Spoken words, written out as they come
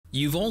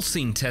You've all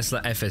seen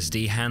Tesla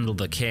FSD handle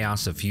the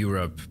chaos of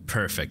Europe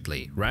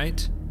perfectly,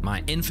 right?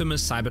 My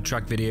infamous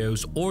Cybertruck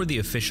videos or the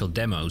official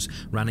demos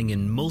running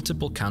in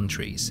multiple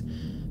countries.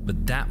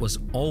 But that was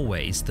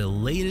always the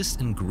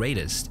latest and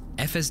greatest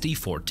FSD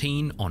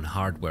 14 on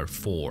hardware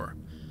 4.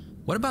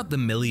 What about the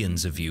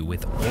millions of you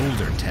with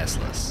older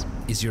Teslas?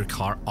 Is your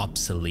car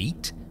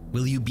obsolete?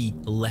 Will you be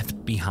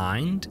left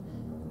behind?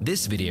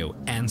 This video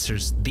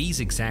answers these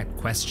exact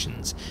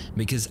questions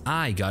because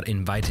I got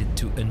invited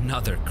to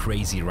another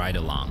crazy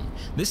ride-along,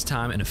 this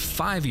time in a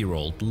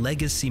 5-year-old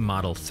legacy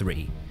Model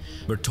 3.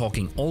 We're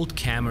talking old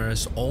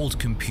cameras, old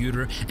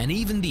computer, and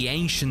even the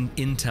ancient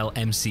Intel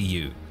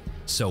MCU.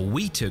 So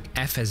we took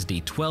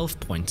FSD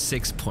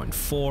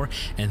 12.6.4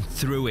 and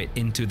threw it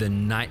into the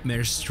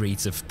nightmare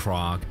streets of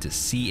Prague to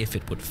see if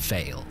it would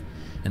fail.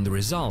 And the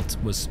result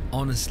was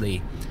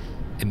honestly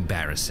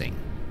embarrassing.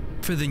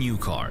 For the new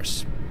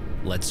cars,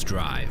 let's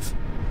drive.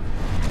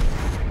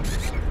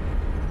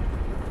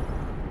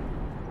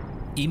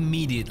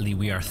 Immediately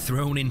we are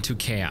thrown into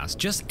chaos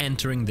just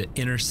entering the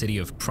inner city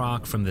of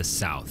Prague from the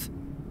south.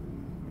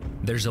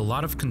 There's a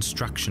lot of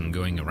construction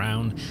going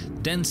around,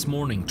 dense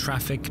morning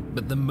traffic,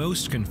 but the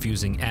most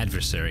confusing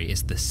adversary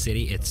is the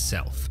city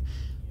itself.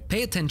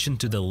 Pay attention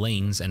to the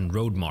lanes and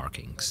road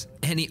markings.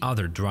 Any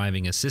other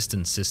driving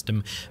assistance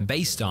system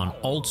based on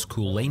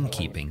old-school lane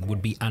keeping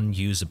would be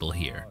unusable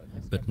here,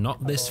 but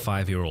not this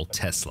 5-year-old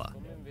Tesla.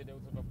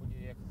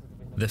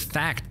 The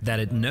fact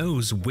that it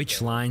knows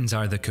which lines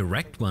are the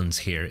correct ones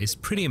here is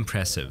pretty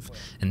impressive,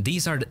 and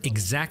these are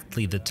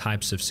exactly the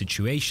types of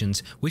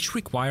situations which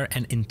require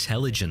an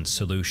intelligent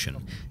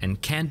solution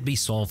and can't be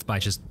solved by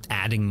just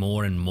adding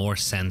more and more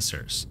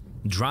sensors.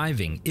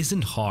 Driving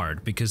isn't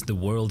hard because the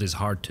world is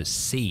hard to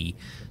see.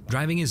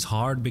 Driving is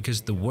hard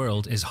because the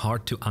world is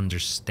hard to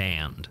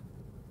understand.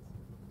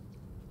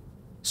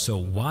 So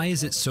why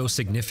is it so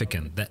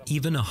significant that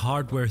even a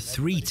hardware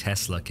 3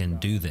 Tesla can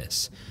do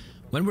this?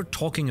 When we're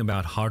talking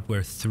about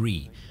hardware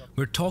 3,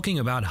 we're talking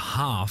about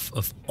half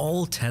of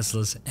all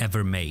Teslas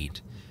ever made.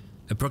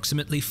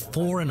 Approximately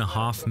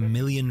 4.5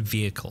 million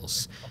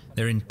vehicles,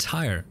 their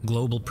entire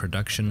global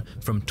production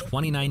from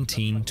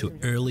 2019 to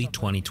early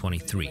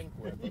 2023.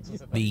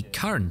 The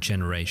current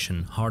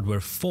generation, hardware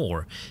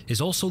 4,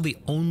 is also the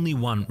only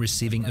one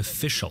receiving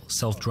official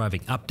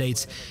self-driving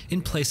updates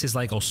in places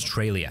like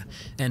Australia,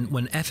 and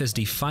when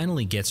FSD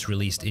finally gets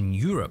released in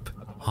Europe,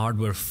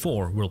 hardware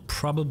 4 will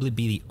probably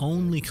be the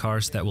only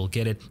cars that will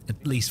get it,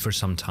 at least for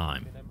some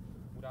time.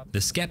 The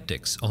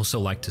skeptics also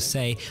like to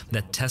say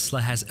that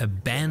Tesla has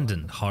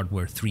abandoned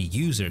hardware 3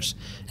 users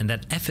and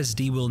that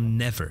FSD will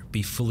never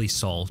be fully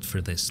solved for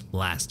this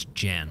last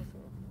gen.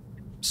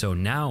 So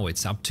now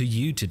it's up to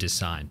you to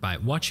decide by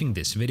watching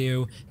this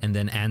video and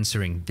then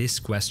answering this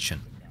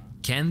question: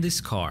 can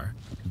this car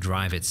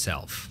drive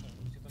itself?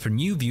 For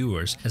new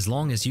viewers, as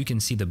long as you can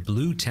see the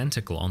blue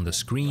tentacle on the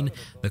screen,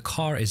 the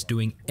car is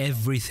doing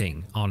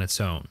everything on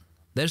its own.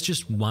 There's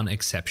just one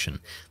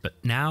exception,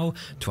 but now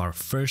to our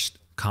first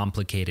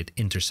complicated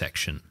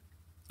intersection.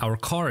 Our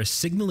car is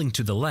signaling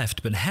to the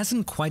left but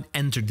hasn't quite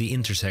entered the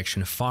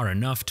intersection far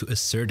enough to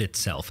assert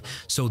itself,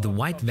 so the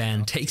white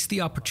van takes the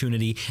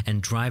opportunity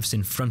and drives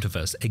in front of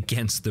us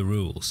against the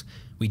rules.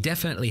 We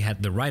definitely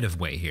had the right of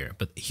way here,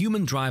 but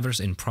human drivers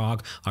in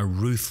Prague are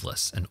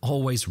ruthless and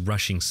always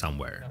rushing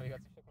somewhere.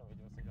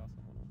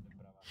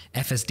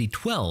 FSD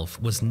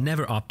 12 was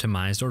never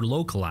optimized or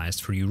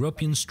localized for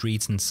European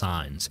streets and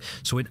signs,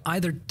 so it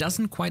either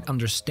doesn't quite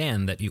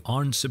understand that you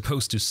aren't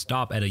supposed to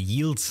stop at a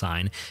yield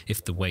sign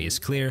if the way is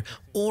clear,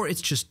 or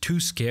it's just too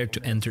scared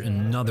to enter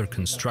another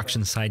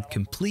construction site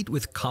complete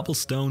with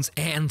cobblestones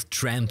and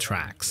tram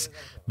tracks.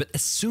 But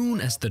as soon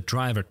as the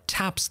driver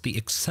taps the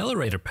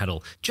accelerator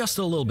pedal just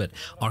a little bit,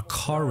 our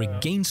car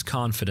regains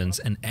confidence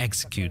and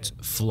executes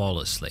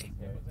flawlessly.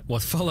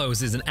 What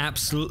follows is an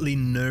absolutely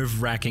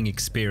nerve-wracking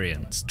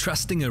experience,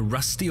 trusting a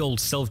rusty old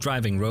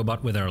self-driving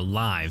robot with our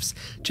lives,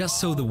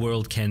 just so the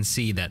world can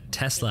see that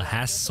Tesla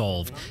has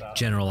solved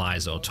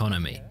generalized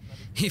autonomy.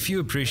 If you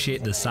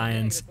appreciate the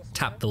science,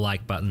 tap the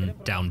like button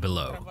down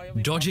below.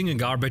 Dodging a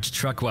garbage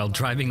truck while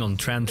driving on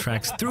tram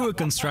tracks through a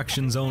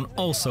construction zone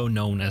also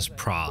known as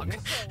Prague.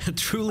 A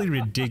truly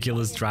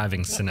ridiculous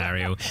driving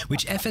scenario,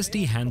 which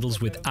FSD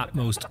handles with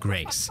utmost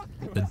grace.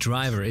 The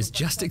driver is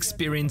just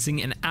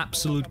experiencing an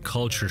absolute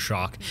culture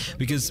shock,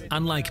 because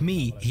unlike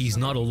me, he's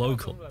not a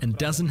local and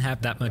doesn't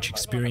have that much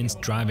experience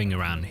driving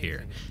around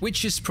here.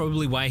 Which is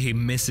probably why he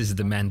misses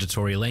the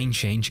mandatory lane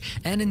change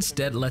and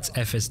instead lets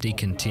FSD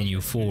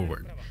continue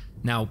forward.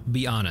 Now,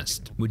 be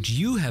honest, would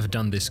you have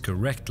done this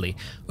correctly,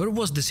 or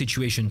was the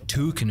situation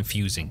too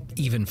confusing,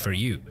 even for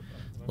you?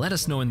 Let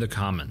us know in the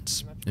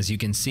comments. As you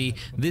can see,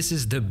 this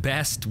is the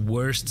best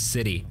worst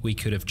city we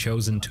could have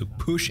chosen to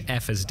push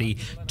FSD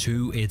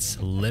to its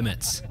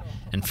limits.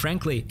 And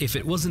frankly, if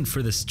it wasn't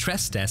for the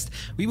stress test,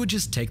 we would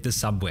just take the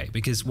subway,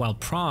 because while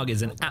Prague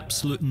is an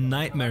absolute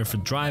nightmare for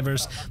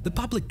drivers, the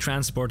public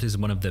transport is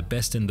one of the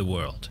best in the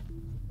world.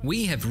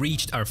 We have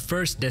reached our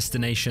first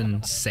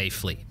destination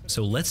safely,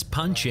 so let's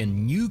punch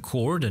in new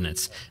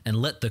coordinates and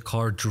let the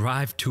car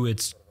drive to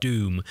its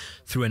doom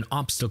through an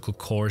obstacle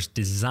course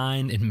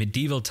designed in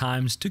medieval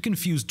times to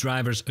confuse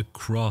drivers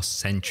across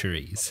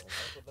centuries.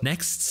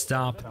 Next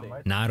stop,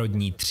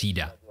 Národní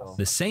třída,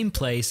 the same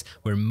place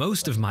where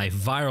most of my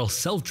viral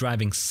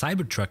self-driving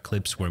Cybertruck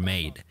clips were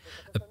made.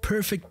 A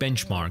perfect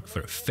benchmark for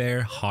a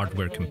fair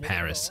hardware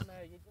comparison.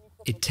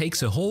 It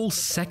takes a whole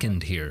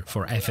second here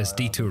for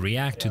FSD to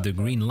react to the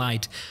green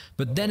light,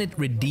 but then it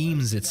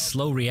redeems its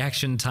slow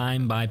reaction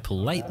time by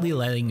politely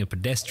letting a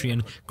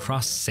pedestrian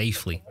cross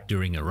safely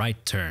during a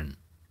right turn.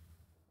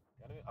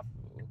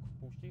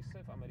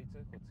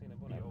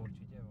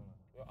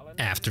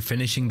 After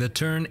finishing the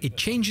turn, it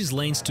changes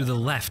lanes to the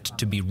left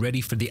to be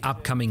ready for the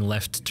upcoming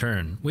left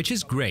turn, which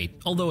is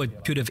great, although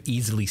it could have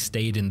easily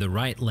stayed in the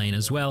right lane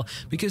as well,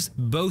 because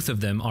both of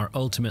them are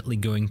ultimately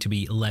going to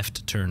be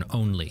left turn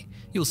only.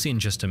 You'll see in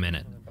just a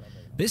minute.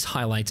 This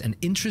highlights an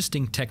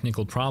interesting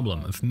technical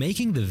problem of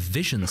making the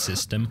vision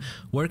system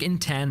work in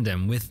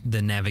tandem with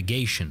the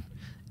navigation.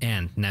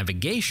 And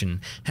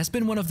navigation has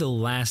been one of the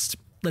last,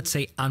 let's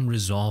say,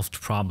 unresolved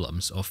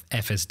problems of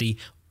FSD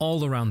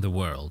all around the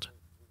world.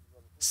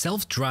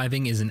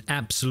 Self-driving is an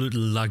absolute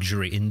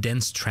luxury in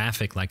dense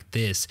traffic like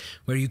this,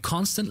 where you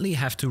constantly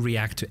have to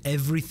react to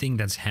everything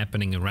that's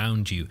happening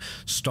around you,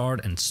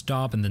 start and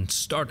stop and then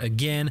start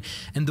again,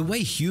 and the way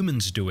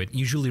humans do it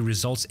usually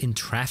results in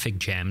traffic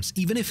jams,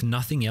 even if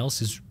nothing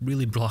else is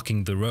really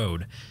blocking the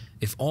road.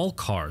 If all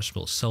cars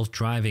were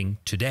self-driving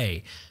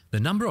today,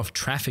 the number of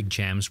traffic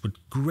jams would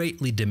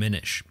greatly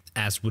diminish,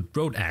 as would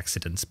road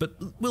accidents, but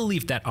we'll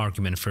leave that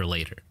argument for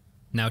later.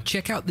 Now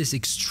check out this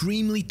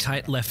extremely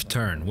tight left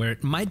turn, where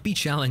it might be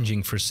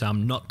challenging for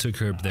some not to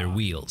curb their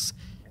wheels.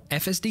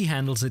 FSD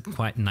handles it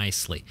quite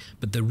nicely,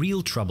 but the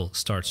real trouble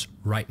starts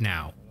right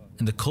now,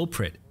 and the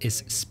culprit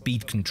is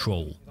speed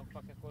control.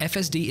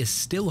 FSD is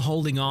still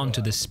holding on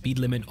to the speed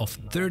limit of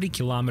 30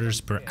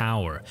 km per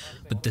hour,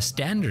 but the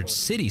standard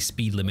city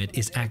speed limit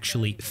is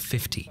actually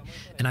 50,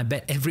 and I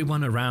bet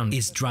everyone around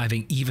is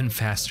driving even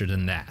faster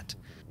than that.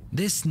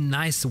 This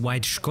nice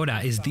white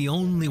Škoda is the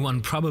only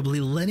one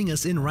probably letting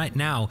us in right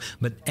now,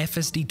 but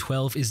FSD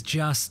 12 is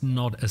just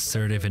not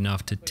assertive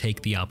enough to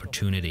take the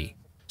opportunity.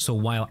 So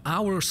while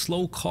our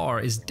slow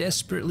car is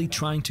desperately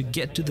trying to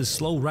get to the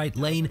slow right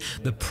lane,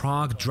 the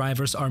Prague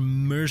drivers are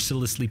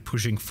mercilessly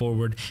pushing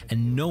forward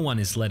and no one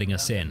is letting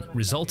us in,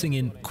 resulting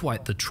in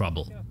quite the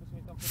trouble.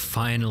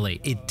 Finally,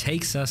 it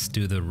takes us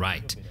to the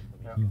right.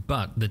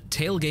 But the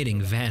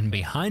tailgating van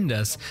behind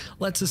us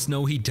lets us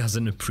know he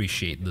doesn't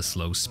appreciate the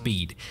slow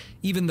speed,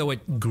 even though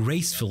it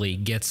gracefully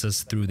gets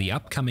us through the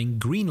upcoming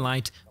green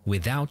light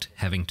without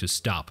having to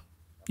stop.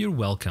 You're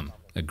welcome,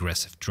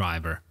 aggressive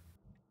driver.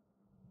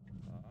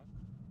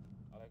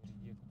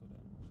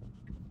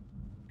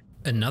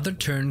 Another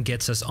turn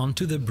gets us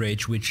onto the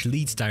bridge which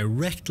leads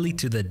directly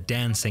to the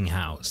dancing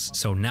house,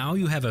 so now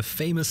you have a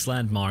famous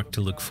landmark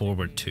to look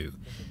forward to.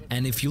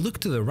 And if you look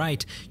to the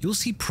right, you'll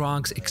see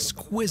Prague's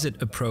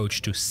exquisite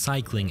approach to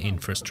cycling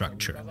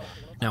infrastructure.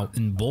 Now,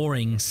 in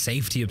boring,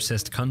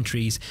 safety-obsessed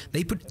countries,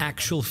 they put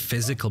actual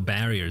physical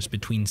barriers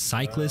between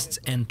cyclists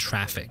and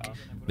traffic.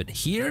 But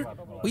here,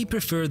 we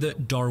prefer the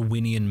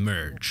Darwinian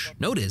merge.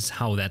 Notice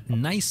how that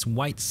nice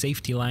white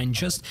safety line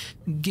just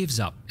gives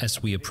up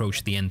as we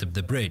approach the end of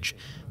the bridge.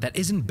 That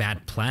isn't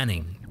bad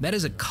planning. That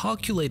is a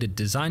calculated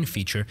design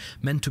feature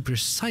meant to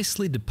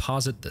precisely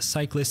deposit the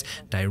cyclist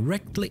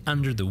directly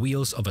under the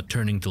wheels of a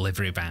turning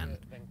delivery van.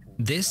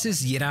 This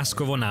is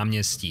Jiráskovo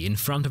náměstí in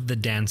front of the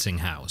dancing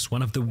house,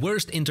 one of the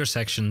worst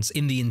intersections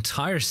in the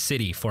entire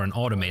city for an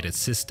automated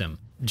system.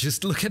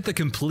 Just look at the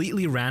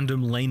completely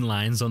random lane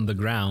lines on the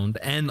ground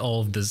and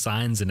all of the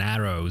signs and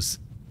arrows.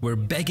 We're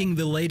begging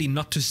the lady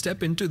not to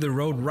step into the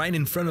road right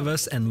in front of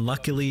us, and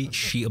luckily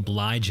she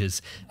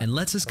obliges and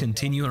lets us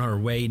continue on our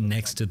way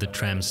next to the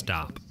tram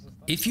stop.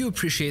 If you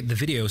appreciate the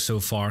video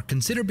so far,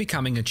 consider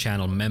becoming a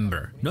channel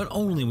member. Not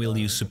only will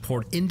you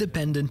support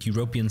independent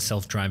European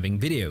self-driving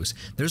videos,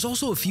 there's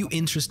also a few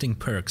interesting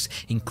perks,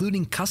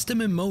 including custom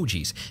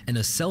emojis and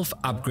a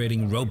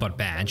self-upgrading robot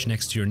badge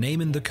next to your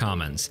name in the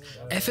comments.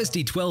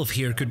 FSD 12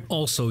 here could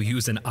also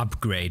use an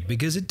upgrade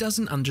because it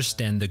doesn't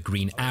understand the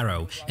green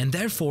arrow and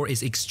therefore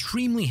is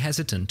extremely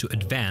hesitant to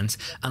advance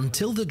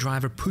until the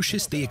driver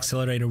pushes the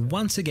accelerator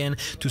once again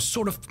to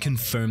sort of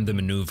confirm the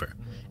maneuver.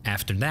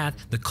 After that,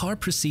 the car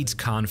proceeds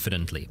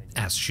confidently,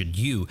 as should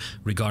you,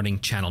 regarding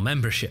channel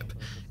membership.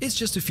 It's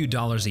just a few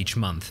dollars each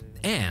month.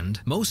 And,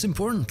 most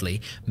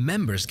importantly,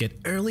 members get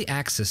early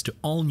access to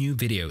all new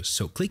videos,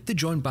 so click the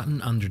join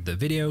button under the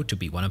video to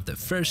be one of the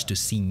first to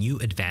see new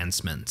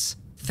advancements.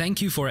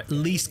 Thank you for at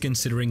least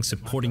considering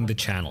supporting the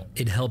channel,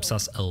 it helps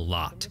us a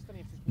lot.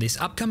 This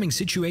upcoming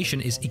situation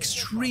is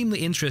extremely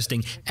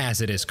interesting as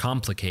it is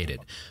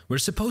complicated. We're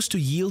supposed to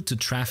yield to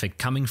traffic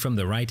coming from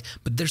the right,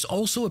 but there's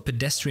also a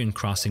pedestrian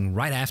crossing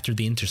right after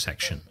the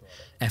intersection.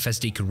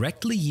 FSD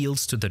correctly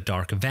yields to the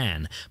dark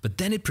van, but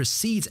then it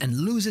proceeds and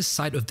loses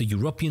sight of the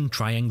European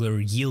triangular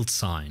yield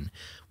sign.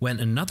 When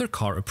another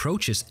car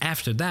approaches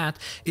after that,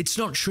 it's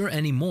not sure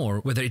anymore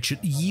whether it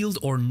should yield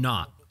or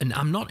not. And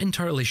I'm not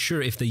entirely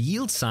sure if the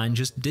yield sign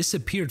just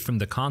disappeared from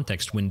the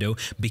context window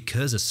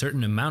because a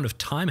certain amount of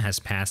time has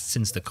passed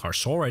since the car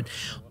saw it,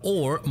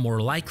 or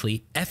more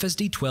likely,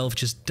 FSD 12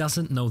 just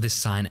doesn't know this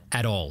sign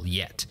at all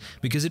yet,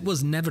 because it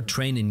was never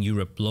trained in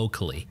Europe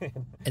locally.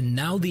 And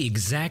now the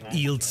exact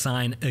yield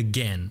sign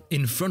again,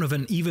 in front of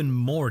an even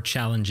more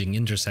challenging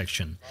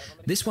intersection.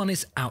 This one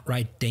is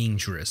outright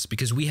dangerous,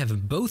 because we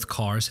have both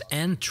cars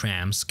and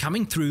trams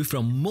coming through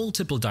from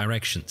multiple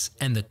directions,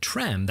 and the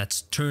tram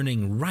that's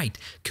turning right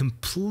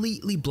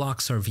completely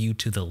blocks our view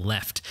to the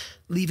left,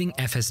 leaving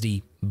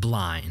FSD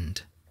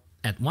blind.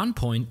 At one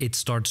point it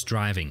starts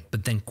driving,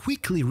 but then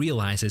quickly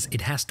realizes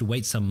it has to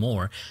wait some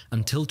more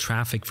until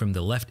traffic from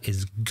the left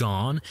is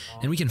gone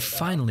and we can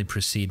finally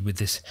proceed with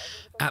this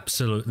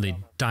absolutely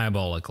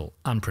diabolical,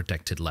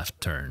 unprotected left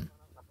turn.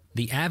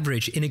 The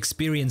average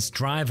inexperienced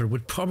driver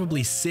would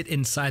probably sit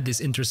inside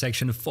this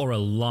intersection for a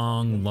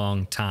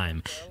long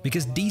time,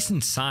 because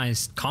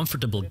decent-sized,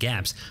 comfortable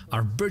gaps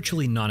are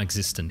virtually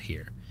non-existent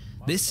here.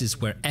 This is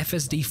where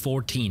FSD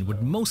 14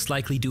 would most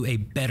likely do a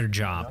better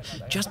job,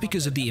 just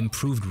because of the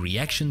improved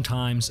reaction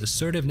times,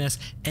 assertiveness,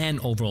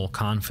 and overall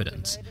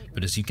confidence.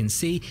 But as you can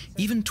see,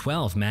 even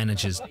 12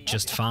 manages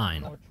just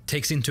fine.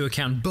 Takes into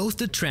account both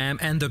the tram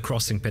and the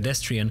crossing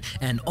pedestrian,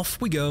 and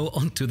off we go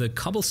onto the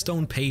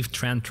cobblestone paved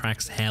tram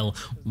tracks hell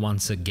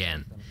once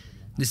again.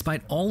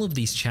 Despite all of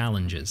these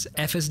challenges,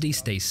 FSD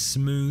stays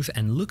smooth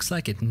and looks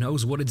like it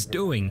knows what it's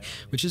doing,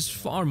 which is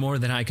far more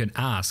than I could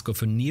ask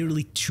of a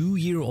nearly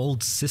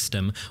 2-year-old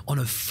system on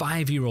a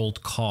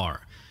 5-year-old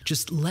car.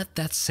 Just let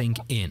that sink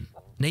in.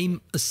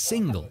 Name a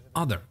single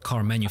other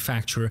car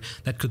manufacturer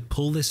that could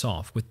pull this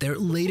off with their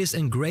latest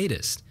and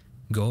greatest.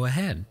 Go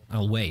ahead,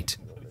 I'll wait.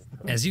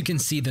 As you can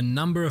see, the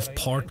number of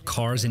parked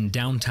cars in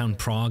downtown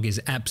Prague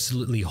is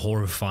absolutely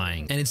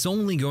horrifying, and it's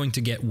only going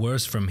to get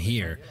worse from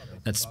here.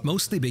 That's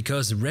mostly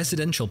because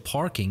residential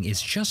parking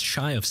is just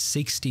shy of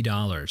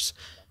 $60,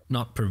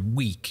 not per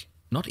week,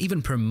 not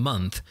even per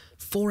month,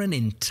 for an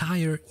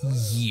entire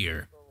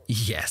year.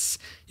 Yes,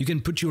 you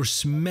can put your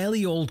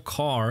smelly old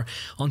car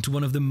onto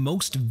one of the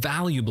most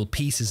valuable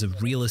pieces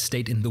of real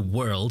estate in the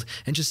world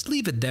and just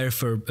leave it there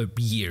for a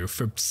year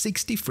for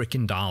 $60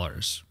 frickin'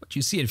 dollars. What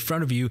you see in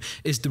front of you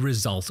is the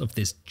result of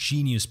this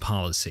genius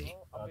policy.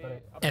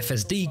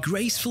 FSD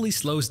gracefully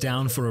slows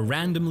down for a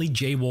randomly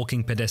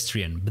jaywalking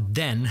pedestrian, but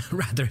then,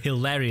 rather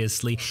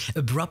hilariously,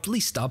 abruptly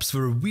stops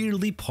for a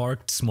weirdly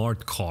parked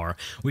smart car,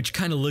 which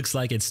kinda looks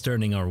like it's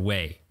turning our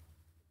way.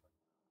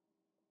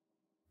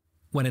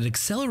 When it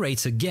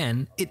accelerates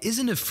again, it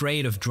isn't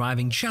afraid of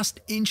driving just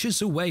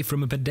inches away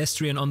from a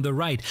pedestrian on the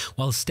right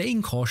while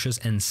staying cautious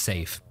and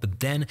safe,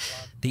 but then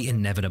the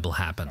inevitable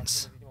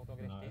happens.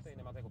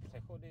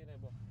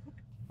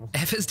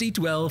 FSD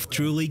 12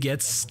 truly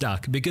gets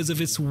stuck because of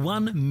its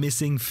one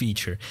missing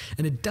feature,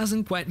 and it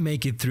doesn't quite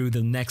make it through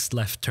the next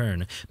left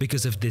turn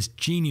because of this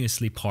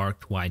geniusly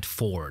parked white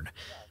Ford.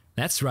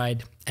 That's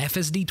right,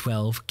 FSD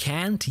 12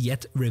 can't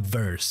yet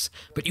reverse,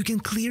 but you can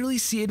clearly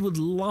see it would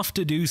love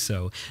to do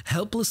so,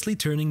 helplessly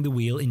turning the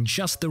wheel in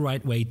just the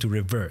right way to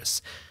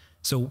reverse.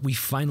 So we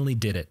finally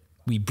did it.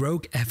 We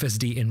broke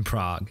FSD in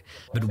Prague,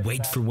 but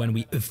wait for when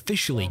we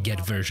officially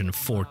get version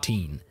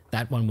 14.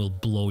 That one will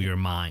blow your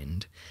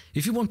mind.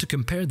 If you want to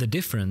compare the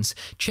difference,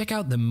 check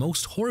out the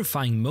most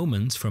horrifying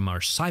moments from our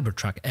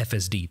Cybertruck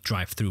FSD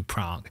drive through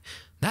Prague.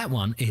 That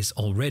one is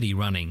already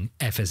running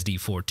FSD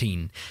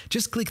 14.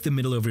 Just click the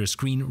middle of your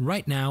screen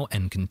right now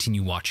and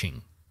continue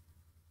watching.